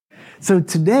So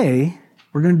today,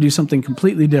 we're going to do something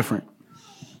completely different.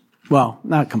 Well,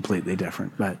 not completely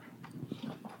different, but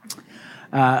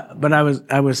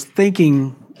I was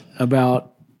thinking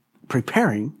about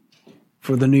preparing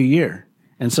for the new year.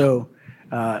 And so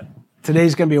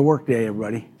today's going to be a work day,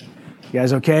 everybody. You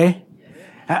guys okay?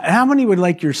 How many would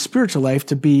like your spiritual life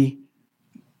to be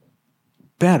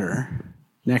better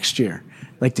next year?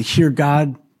 Like to hear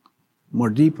God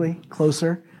more deeply,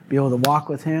 closer, be able to walk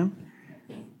with Him?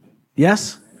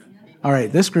 Yes? All right,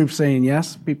 this group's saying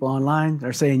yes. People online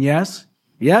are saying yes.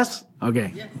 Yes?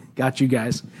 Okay, yes. Got you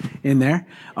guys in there.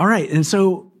 All right, and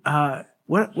so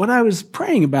what I was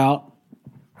praying about,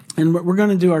 and we're going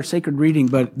to do our sacred reading,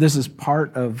 but this is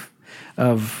part of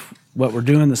what we're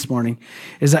doing this morning,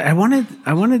 is I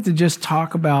wanted to just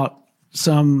talk about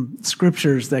some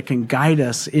scriptures that can guide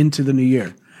us into the new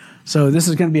year. So this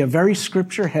is going to be a very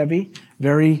scripture heavy,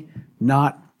 very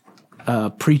not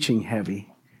preaching heavy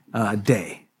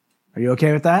day. Are you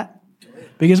okay with that?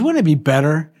 Because wouldn't it be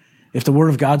better if the Word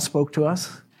of God spoke to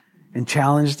us and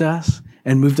challenged us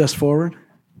and moved us forward?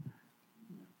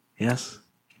 Yes?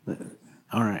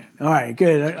 All right,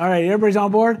 good. All right, everybody's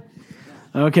on board?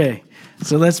 Okay,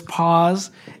 so let's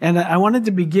pause. And I wanted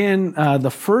to begin the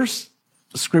first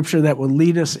scripture that will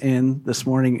lead us in this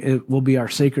morning. It will be our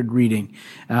sacred reading.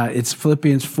 It's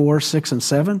Philippians 4, 6, and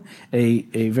 7,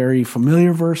 a very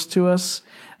familiar verse to us,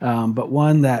 but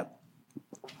one that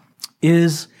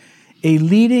is a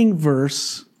leading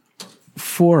verse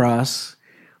for us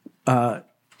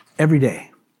every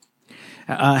day.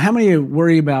 How many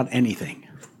worry about anything?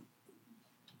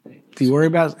 Do you worry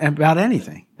about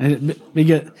anything? And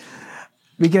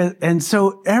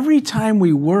so every time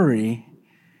we worry,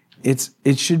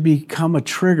 it should become a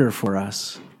trigger for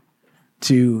us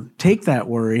to take that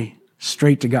worry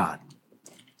straight to God.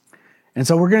 And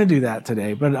so we're going to do that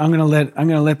today, but I'm going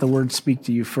to let the Word speak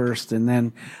to you first, and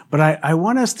then. But I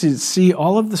want us to see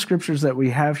all of the scriptures that we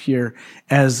have here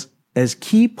as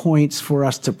key points for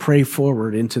us to pray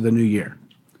forward into the new year.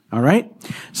 All right.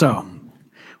 So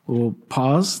we'll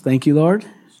pause. Thank you, Lord,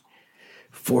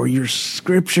 for your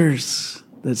scriptures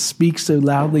that speak so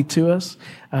loudly to us.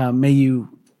 May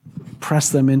you press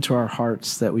them into our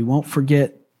hearts that we won't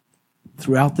forget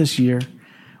throughout this year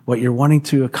what you're wanting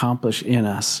to accomplish in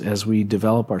us as we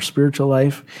develop our spiritual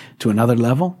life to another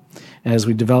level, as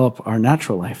we develop our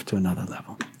natural life to another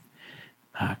level.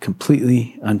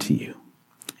 Completely unto you.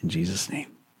 In Jesus' name,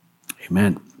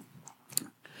 amen.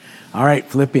 All right,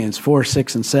 Philippians 4,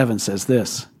 6, and 7 says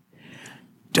this: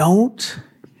 don't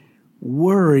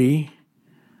worry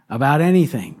about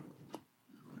anything.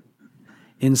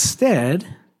 Instead,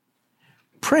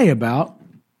 pray about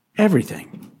everything.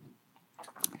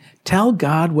 Tell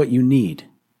God what you need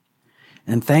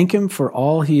and thank Him for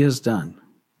all He has done.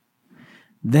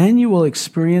 Then you will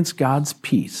experience God's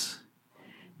peace,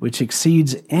 which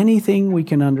exceeds anything we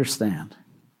can understand.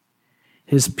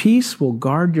 His peace will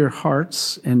guard your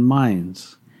hearts and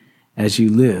minds as you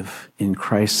live in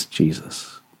Christ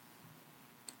Jesus.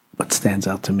 What stands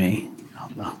out to me?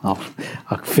 I'll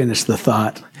finish the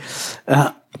thought.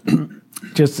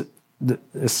 Just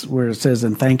this, where it says,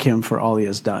 and thank Him for all He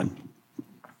has done.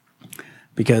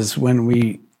 Because when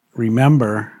we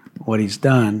remember what He's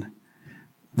done,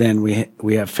 then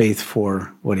we have faith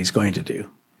for what He's going to do.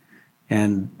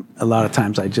 And a lot of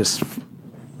times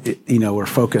we're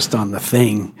focused on the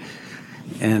thing,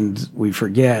 and we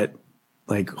forget,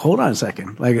 like, hold on a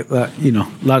second. Like, a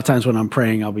lot of times when I'm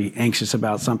praying, I'll be anxious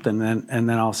about something, and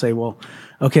then I'll say, well,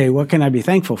 okay, what can I be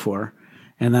thankful for?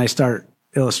 And then I start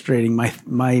illustrating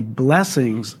my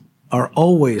blessings are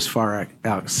always far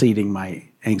exceeding my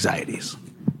anxieties.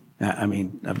 I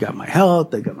mean, I've got my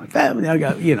health, I've got my family, I've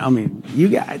got, you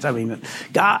guys,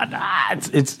 God,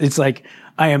 it's like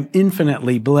I am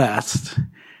infinitely blessed,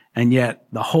 and yet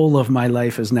the whole of my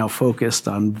life is now focused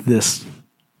on this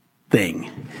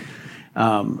thing.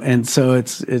 And so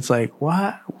it's like,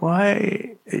 why,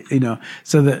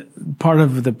 so the part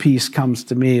of the peace comes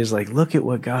to me is like, look at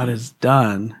what God has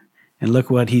done and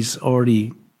look what He's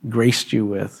already graced you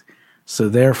with. So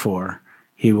therefore,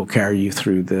 He will carry you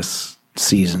through this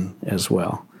season as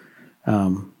well.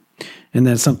 And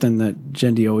that's something that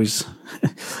Jendi always,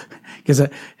 because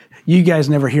you guys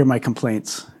never hear my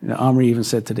complaints. Omri even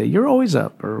said today, you're always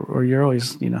up, or you're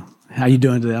always, how you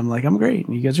doing today? I'm like, I'm great.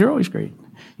 And you guys, you're always great.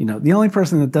 The only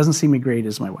person that doesn't see me great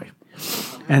is my wife.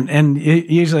 And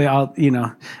usually I'll,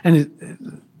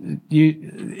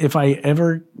 if I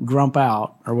ever grump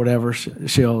out or whatever,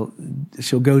 she'll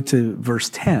go to verse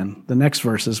 10, the next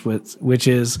verses, which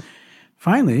is,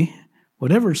 finally,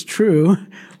 whatever's true,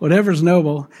 whatever's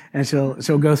noble, and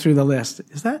she'll go through the list.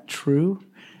 Is that true?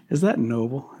 is that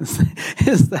noble?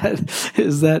 Is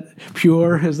that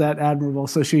pure? Is that admirable?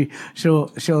 So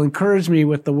she'll encourage me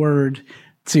with the word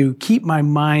to keep my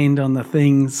mind on the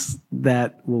things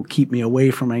that will keep me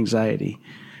away from anxiety.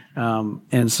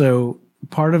 And so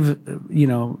part of,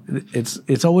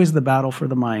 it's always the battle for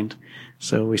the mind.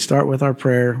 So we start with our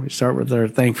prayer, we start with our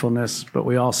thankfulness, but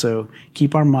we also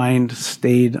keep our mind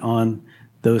stayed on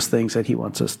those things that he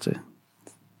wants us to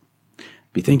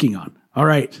be thinking on. All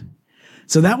right.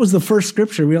 So that was the first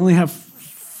scripture. We only have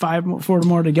four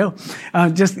more to go.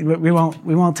 We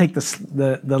won't take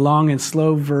the long and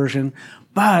slow version,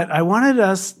 but I wanted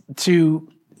us to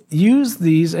use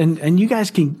these, and you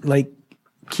guys can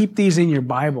keep these in your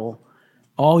Bible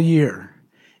all year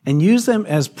and use them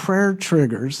as prayer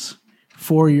triggers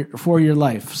for your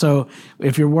life. So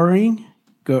if you're worrying,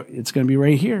 it's going to be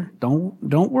right here.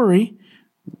 Don't worry.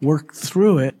 Work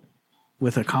through it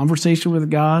with a conversation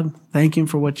with God. Thank him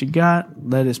for what you got.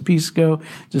 Let his peace go.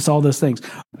 Just all those things.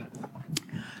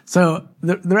 So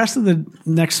the rest of the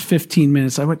next 15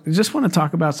 minutes, I just want to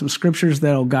talk about some scriptures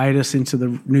that will guide us into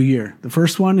the new year. The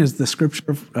first one is the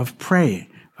scripture of praying.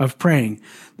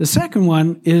 The second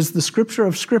one is the scripture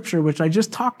of Scripture, which I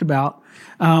just talked about.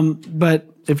 But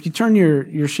if you turn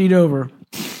your sheet over,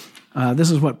 this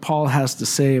is what Paul has to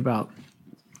say about.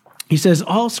 He says,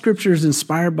 all Scripture is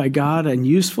inspired by God and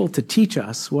useful to teach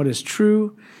us what is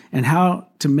true and how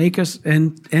to make us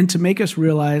and to make us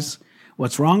realize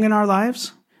what's wrong in our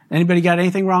lives. Anybody got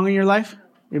anything wrong in your life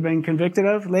you've been convicted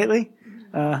of lately?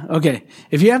 Okay.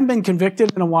 If you haven't been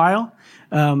convicted in a while,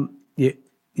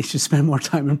 you should spend more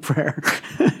time in prayer.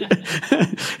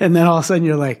 And then all of a sudden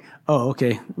you're like, oh,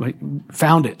 okay,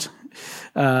 found it.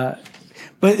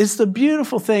 But it's the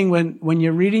beautiful thing when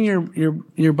you're reading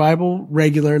your Bible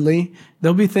regularly,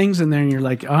 there'll be things in there and you're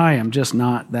like, I am just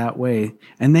not that way.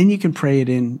 And then you can pray it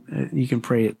in, you can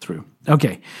pray it through.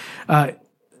 Okay.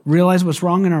 Realize what's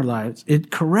wrong in our lives. It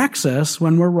corrects us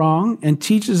when we're wrong and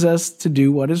teaches us to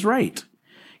do what is right.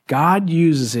 God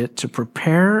uses it to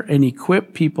prepare and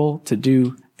equip people to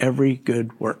do every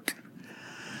good work.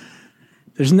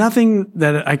 There's nothing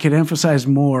that I could emphasize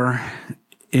more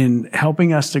in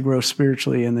helping us to grow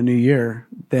spiritually in the new year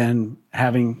than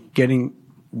getting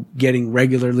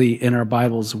regularly in our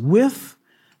Bibles with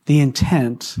the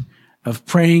intent of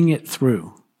praying it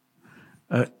through.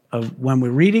 Of when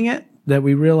we're reading it, that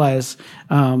we realize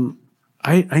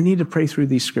I need to pray through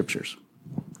these scriptures.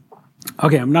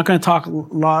 Okay, I'm not going to talk a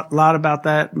lot about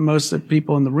that. Most of the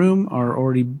people in the room are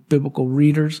already biblical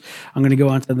readers. I'm going to go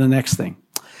on to the next thing.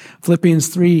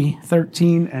 Philippians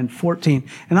 3:13 and 14.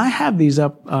 And I have these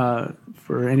up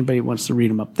for anybody who wants to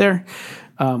read them up there.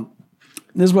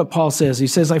 This is what Paul says. He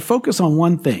says, I focus on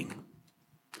one thing,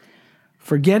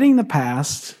 forgetting the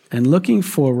past and looking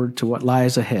forward to what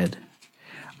lies ahead.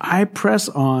 I press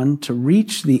on to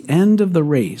reach the end of the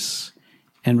race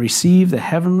and receive the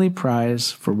heavenly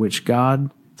prize for which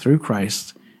God, through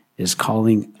Christ, is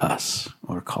calling us,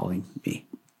 or calling me.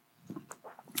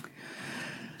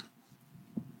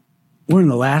 We're in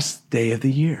the last day of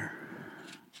the year.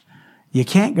 You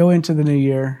can't go into the new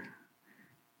year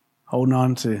holding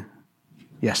on to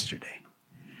yesterday.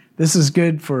 This is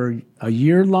good for a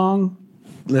year long.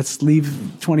 Let's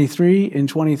leave 23 in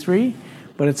 23,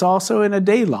 but it's also in a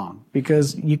day long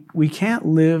because we can't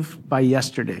live by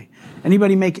yesterday.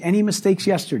 Anybody make any mistakes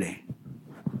yesterday?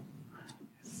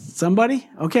 Somebody?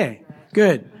 Okay,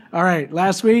 good. All right,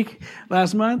 last week,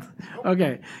 last month?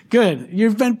 Okay, good.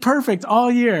 You've been perfect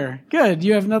all year. Good,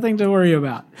 you have nothing to worry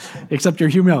about except your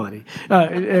humility.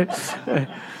 But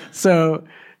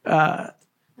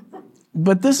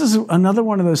this is another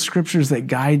one of those scriptures that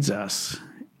guides us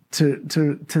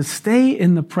to stay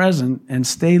in the present and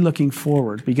stay looking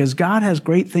forward, because God has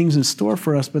great things in store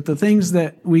for us, but the things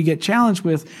that we get challenged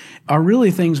with are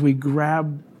really things we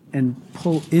grab and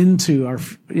pull into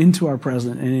our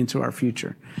present and into our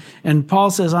future. And Paul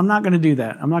says, I'm not going to do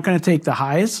that. I'm not going to take the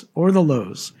highs or the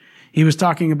lows. He was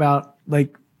talking about,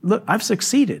 look, I've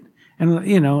succeeded.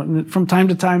 And, from time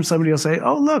to time, somebody will say,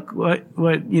 oh, look, what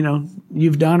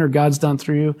you've done or God's done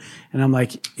through you. And I'm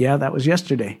like, yeah, that was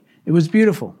yesterday. It was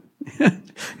beautiful.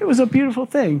 It was a beautiful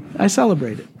thing. I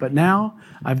celebrate it. But now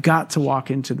I've got to walk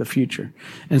into the future.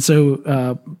 And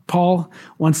so Paul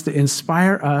wants to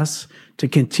inspire us to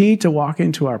continue to walk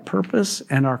into our purpose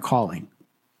and our calling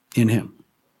in him.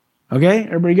 Okay?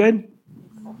 Everybody good?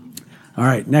 All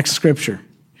right, next scripture.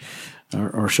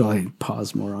 Or shall I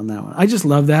pause more on that one? I just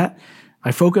love that.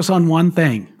 I focus on one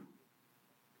thing.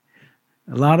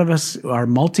 A lot of us are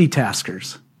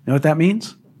multitaskers. You know what that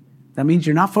means? That means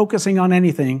you're not focusing on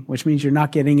anything, which means you're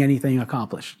not getting anything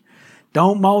accomplished.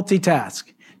 Don't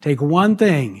multitask. Take one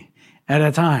thing at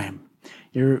a time.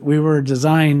 We were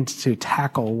designed to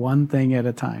tackle one thing at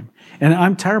a time. And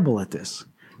I'm terrible at this.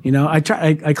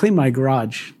 I cleaned my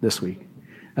garage this week.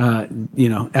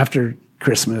 After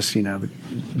Christmas,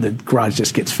 the garage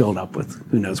just gets filled up with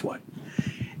who knows what.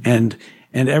 And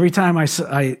every time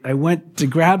I went to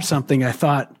grab something, I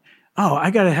thought, oh, I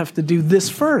have to do this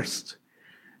first.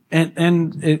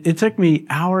 And it took me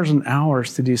hours and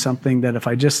hours to do something that if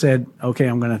I just said, okay,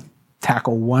 I'm going to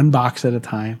tackle one box at a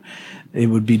time, it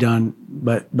would be done.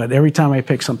 But every time I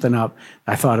picked something up,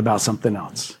 I thought about something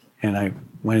else. And I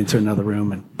went into another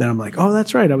room, and then I'm like, oh,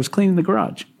 that's right, I was cleaning the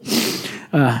garage.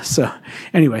 So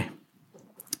anyway,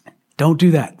 don't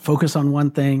do that. Focus on one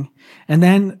thing. And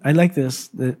then I like this,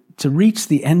 to reach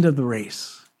the end of the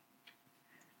race.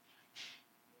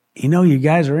 You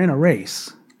guys are in a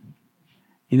race.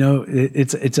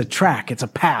 It's a track, it's a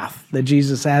path that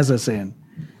Jesus has us in.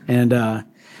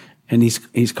 And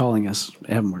he's calling us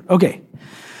heavenward. Okay.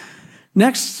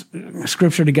 Next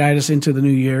scripture to guide us into the new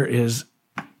year is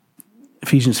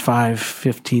Ephesians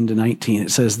 5:15-19.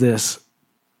 It says this,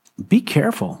 be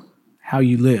careful how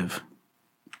you live.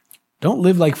 Don't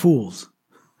live like fools.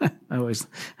 I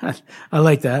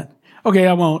like that. Okay,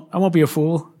 I won't be a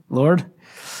fool, Lord.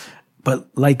 But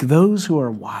like those who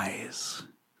are wise.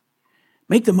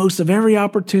 Make the most of every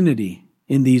opportunity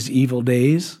in these evil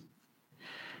days.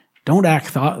 Don't act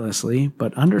thoughtlessly,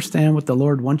 but understand what the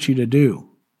Lord wants you to do.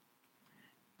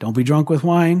 Don't be drunk with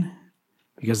wine,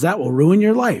 because that will ruin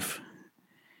your life.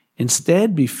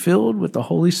 Instead, be filled with the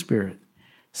Holy Spirit,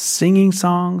 singing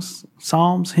songs,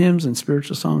 psalms, hymns, and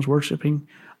spiritual songs, worshiping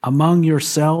among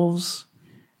yourselves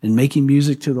and making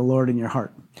music to the Lord in your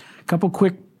heart. A couple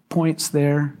quick points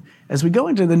there. As we go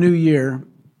into the new year,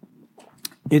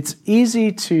 it's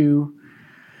easy to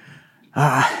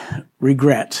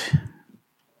regret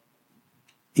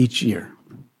each year.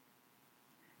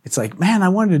 It's like, man, I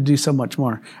wanted to do so much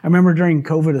more. I remember during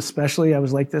COVID especially, I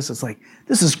was like this. It's like,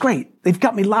 this is great. They've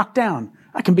got me locked down.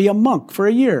 I can be a monk for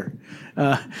a year.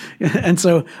 And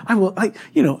so I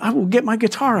will get my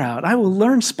guitar out. I will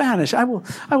learn Spanish. I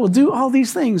will do all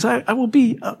these things. I will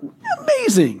be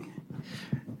amazing.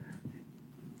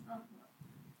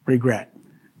 Regret.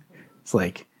 It's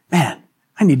like, man,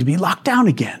 I need to be locked down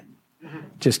again.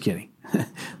 Just kidding.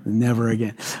 Never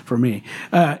again for me.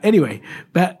 Anyway,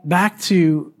 back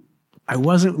to, I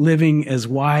wasn't living as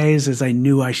wise as I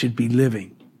knew I should be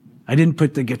living. I didn't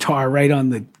put the guitar right on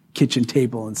the kitchen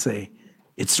table and say,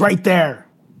 it's right there.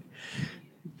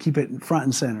 Keep it in front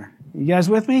and center. You guys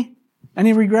with me?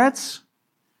 Any regrets?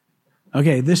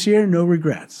 Okay, this year, no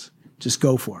regrets. Just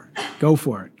go for it. Go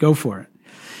for it. Go for it.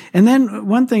 And then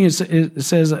one thing is, it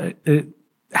says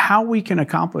how we can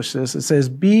accomplish this. It says,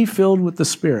 be filled with the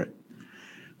Spirit.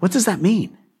 What does that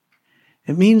mean?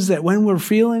 It means that when we're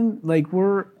feeling like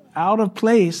we're out of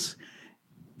place,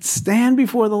 stand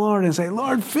before the Lord and say,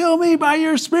 Lord, fill me by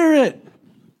your Spirit.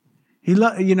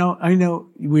 I know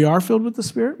we are filled with the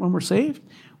Spirit when we're saved.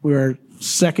 We are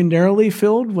secondarily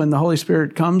filled when the Holy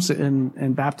Spirit comes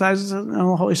and baptizes us in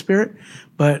the Holy Spirit.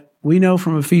 But we know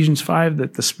from Ephesians 5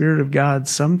 that the Spirit of God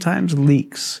sometimes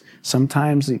leaks.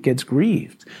 Sometimes it gets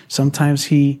grieved. Sometimes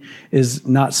he is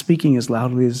not speaking as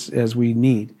loudly as we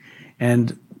need.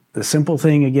 And the simple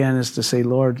thing, again, is to say,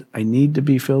 Lord, I need to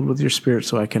be filled with your Spirit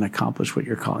so I can accomplish what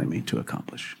you're calling me to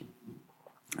accomplish.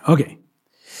 Okay.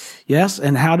 Yes,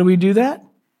 and how do we do that?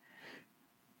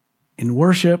 In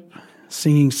worship,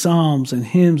 singing psalms and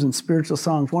hymns and spiritual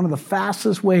songs. One of the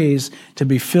fastest ways to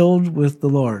be filled with the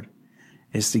Lord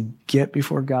is to get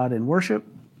before God in worship.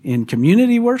 In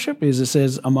community worship, as it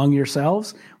says, among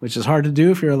yourselves, which is hard to do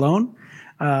if you're alone,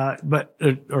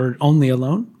 or only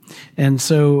alone. And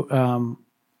so,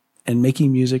 and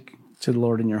making music to the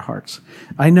Lord in your hearts.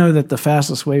 I know that the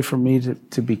fastest way for me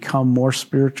to become more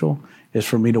spiritual is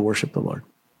for me to worship the Lord.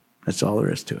 That's all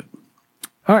there is to it.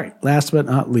 All right, last but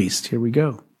not least, here we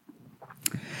go.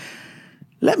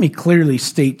 Let me clearly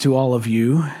state to all of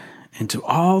you and to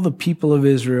all the people of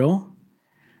Israel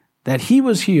that he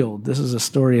was healed. This is a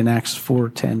story in Acts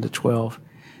 4:10-12,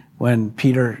 when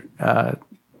Peter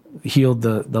healed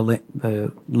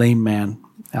the lame man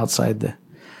outside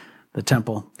the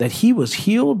temple, that he was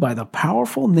healed by the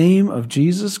powerful name of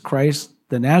Jesus Christ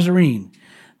the Nazarene,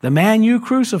 the man you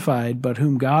crucified, but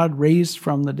whom God raised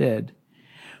from the dead.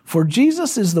 For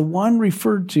Jesus is the one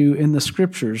referred to in the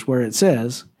scriptures where it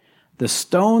says, the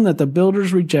stone that the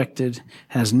builders rejected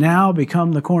has now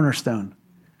become the cornerstone.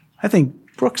 I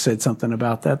think Brooke said something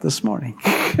about that this morning.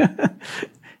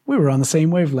 We were on the same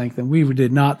wavelength and we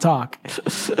did not talk.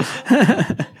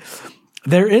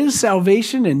 There is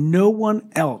salvation in no one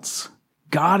else,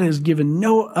 God has given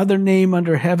no other name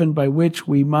under heaven by which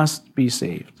we must be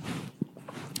saved.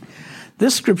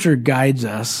 This scripture guides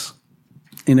us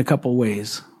in a couple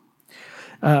ways.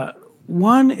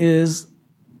 One is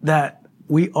that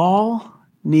we all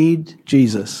need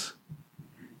Jesus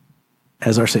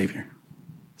as our Savior.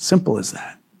 Simple as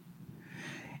that.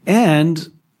 And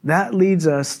that leads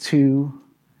us to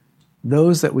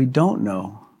those that we don't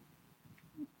know,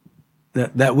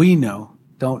 that we know,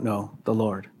 don't know the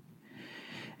Lord.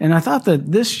 And I thought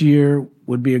that this year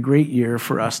would be a great year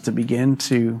for us to begin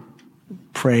to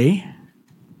pray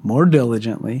more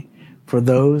diligently for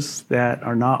those that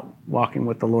are not walking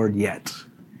with the Lord yet.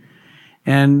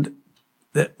 And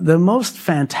the most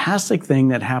fantastic thing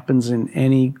that happens in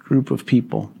any group of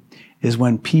people is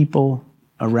when people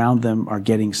around them are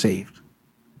getting saved.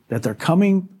 That they're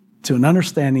coming to an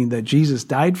understanding that Jesus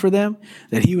died for them,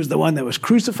 that he was the one that was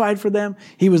crucified for them,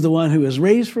 he was the one who was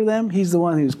raised for them, he's the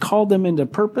one who's called them into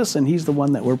purpose, and he's the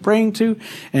one that we're praying to,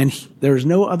 and there is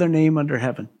no other name under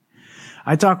heaven.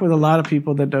 I talk with a lot of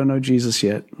people that don't know Jesus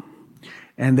yet,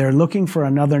 and they're looking for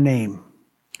another name,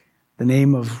 the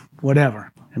name of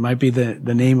whatever. It might be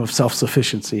the name of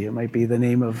self-sufficiency. It might be the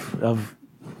name of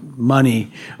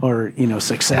money or,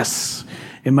 success.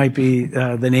 It might be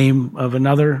the name of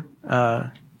another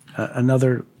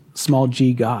small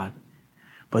g God.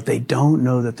 But they don't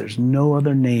know that there's no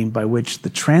other name by which the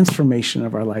transformation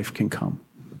of our life can come.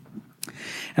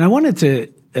 And I wanted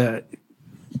to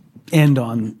end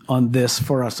on this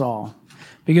for us all,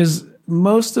 because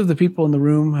most of the people in the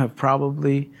room have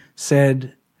probably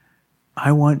said,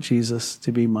 I want Jesus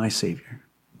to be my Savior.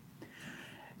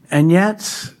 And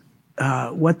yet,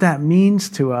 what that means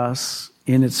to us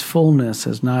in its fullness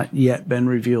has not yet been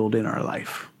revealed in our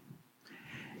life.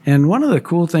 And one of the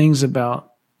cool things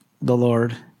about the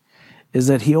Lord is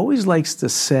that he always likes to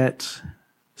set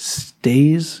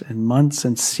days and months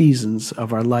and seasons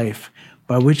of our life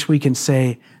by which we can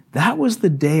say, that was the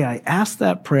day I asked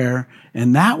that prayer,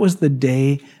 and that was the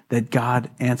day that God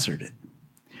answered it.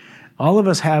 All of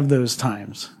us have those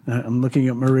times. I'm looking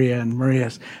at Maria, and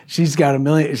Maria, she's got a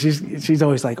million. She's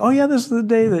always like, oh yeah, this is the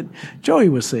day that Joey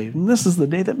was saved, and this is the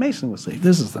day that Mason was saved.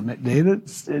 This is the day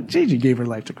that Gigi gave her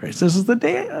life to Christ. This is the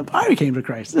day I came to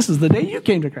Christ. This is the day you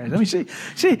came to Christ. I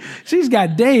mean, she's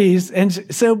got days,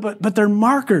 and so but they're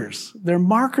markers. They're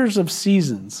markers of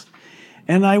seasons,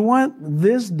 and I want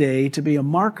this day to be a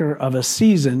marker of a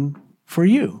season for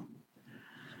you.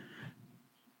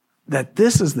 That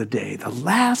this is the day, the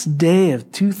last day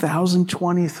of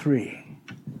 2023,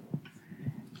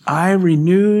 I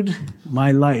renewed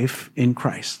my life in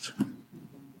Christ.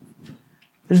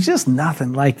 There's just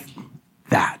nothing like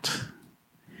that.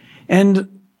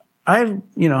 And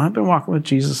I've been walking with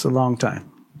Jesus a long time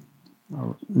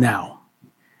now.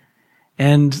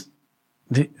 And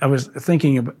I was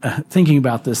thinking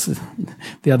about this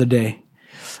the other day.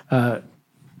 We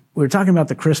were talking about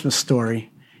the Christmas story.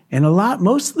 And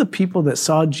most of the people that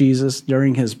saw Jesus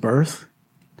during his birth,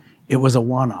 it was a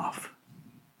one-off.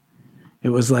 It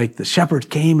was like the shepherds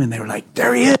came and they were like,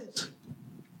 there he is.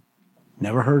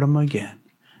 Never heard him again.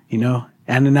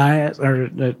 Ananias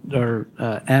or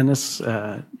Annas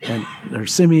or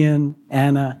Simeon,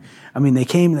 Anna. I mean, they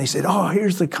came and they said, oh,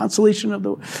 here's the consolation of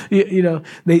the,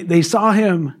 they saw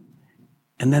him,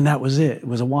 and then that was it. It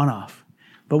was a one-off.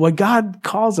 But what God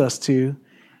calls us to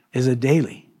is a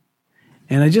daily.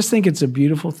 And I just think it's a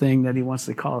beautiful thing that he wants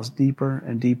to call us deeper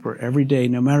and deeper every day,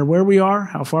 no matter where we are,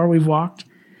 how far we've walked.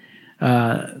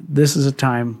 This is a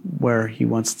time where he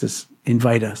wants to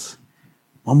invite us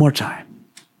one more time.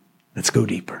 Let's go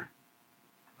deeper.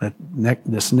 Let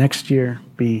this next year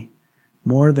be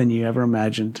more than you ever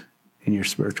imagined in your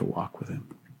spiritual walk with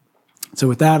him. So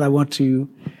with that, I want to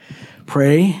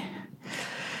pray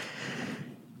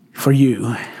for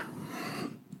you.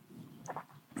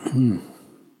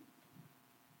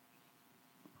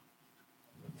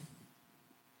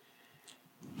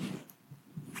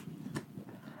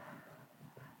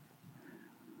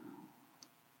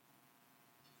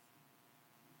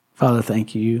 Father,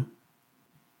 thank you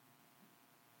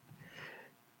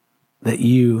that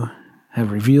you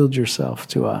have revealed yourself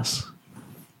to us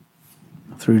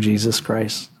through Jesus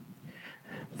Christ,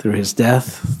 through his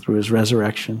death, through his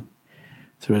resurrection,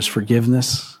 through his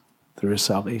forgiveness, through his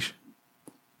salvation.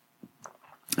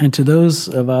 And to those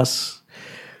of us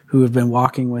who have been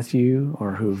walking with you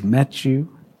or who've met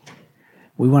you,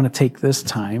 we want to take this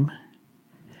time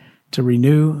to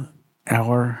renew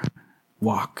our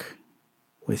walk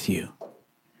with you.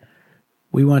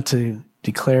 We want to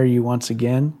declare you once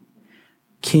again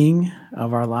King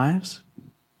of our lives.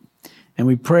 And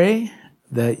we pray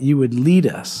that you would lead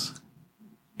us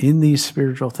in these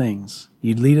spiritual things.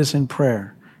 You'd lead us in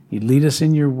prayer. You'd lead us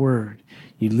in your word.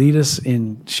 You'd lead us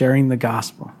in sharing the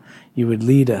gospel. You would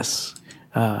lead us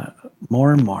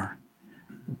more and more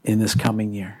in this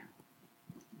coming year.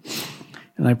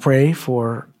 And I pray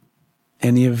for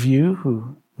any of you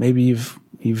who maybe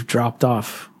you've dropped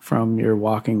off from your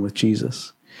walking with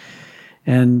Jesus.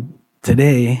 And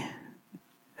today,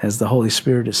 as the Holy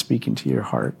Spirit is speaking to your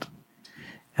heart,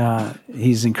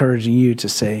 he's encouraging you to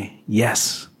say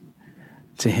yes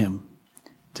to him,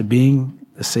 to being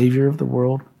the Savior of the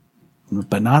world,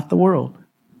 but not the world,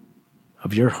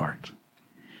 of your heart.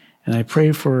 And I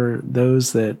pray for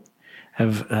those that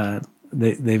have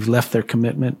they've left their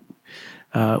commitment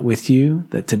with you,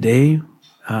 that today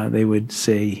they would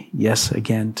say yes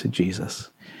again to Jesus,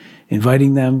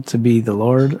 inviting them to be the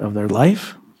Lord of their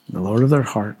life, the Lord of their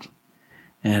heart,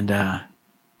 and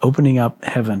opening up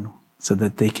heaven so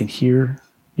that they can hear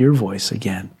your voice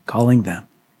again, calling them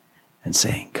and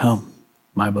saying, "Come,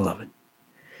 my beloved."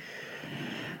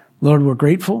 Lord, we're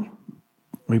grateful.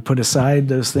 We put aside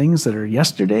those things that are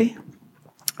yesterday.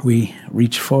 We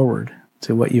reach forward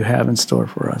to what you have in store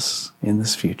for us in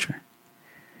this future.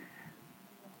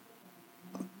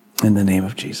 In the name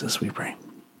of Jesus, we pray.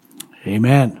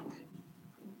 Amen.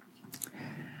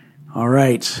 All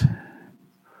right.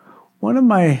 One of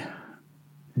my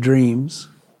dreams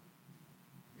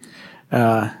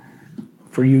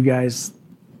for you guys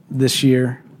this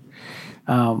year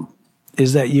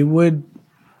is that you would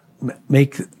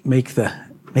make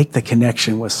the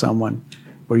connection with someone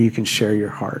where you can share your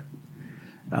heart.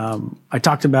 I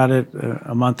talked about it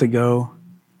a month ago,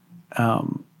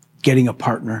 getting a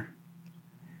partner.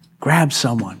 Grab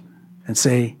someone and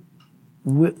say,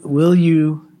 will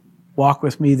you walk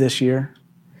with me this year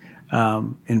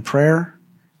in prayer?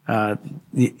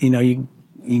 You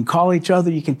can call each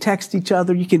other, you can text each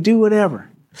other, you can do whatever,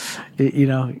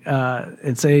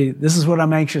 and say, this is what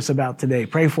I'm anxious about today.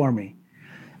 Pray for me.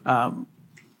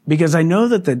 Because I know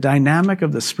that the dynamic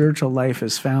of the spiritual life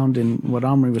is found in what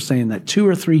Omri was saying, that 2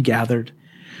 or 3 gathered.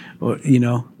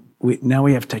 Now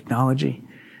we have technology.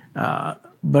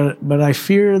 But I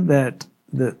fear that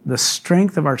the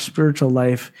strength of our spiritual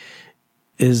life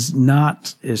is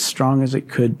not as strong as it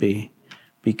could be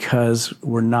because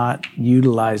we're not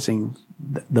utilizing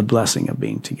the blessing of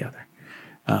being together.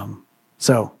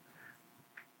 So,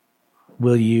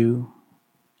 will you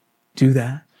do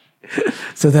that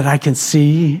so that I can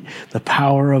see the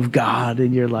power of God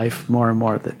in your life more and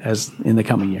more as in the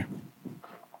coming year?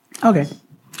 Okay.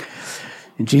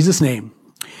 In Jesus' name,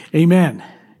 amen.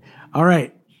 All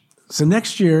right. So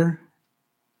next year,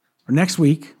 or next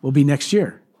week, will be next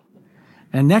year.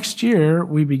 And next year,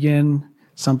 we begin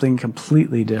something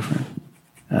completely different.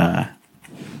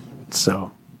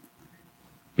 So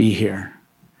be here.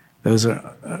 Those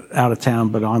are out of town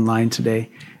but online today.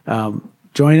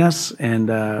 Join us, and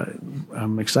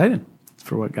I'm excited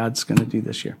for what God's going to do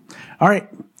this year. All right.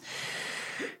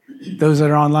 Those that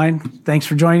are online, thanks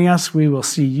for joining us. We will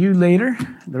see you later.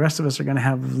 The rest of us are going to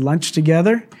have lunch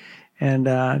together. And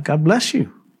God bless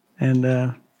you. And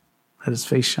let his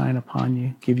face shine upon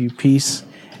you, give you peace.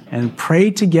 And pray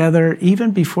together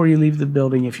even before you leave the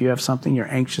building if you have something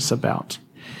you're anxious about.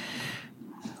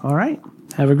 All right.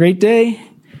 Have a great day.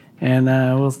 And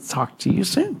we'll talk to you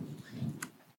soon.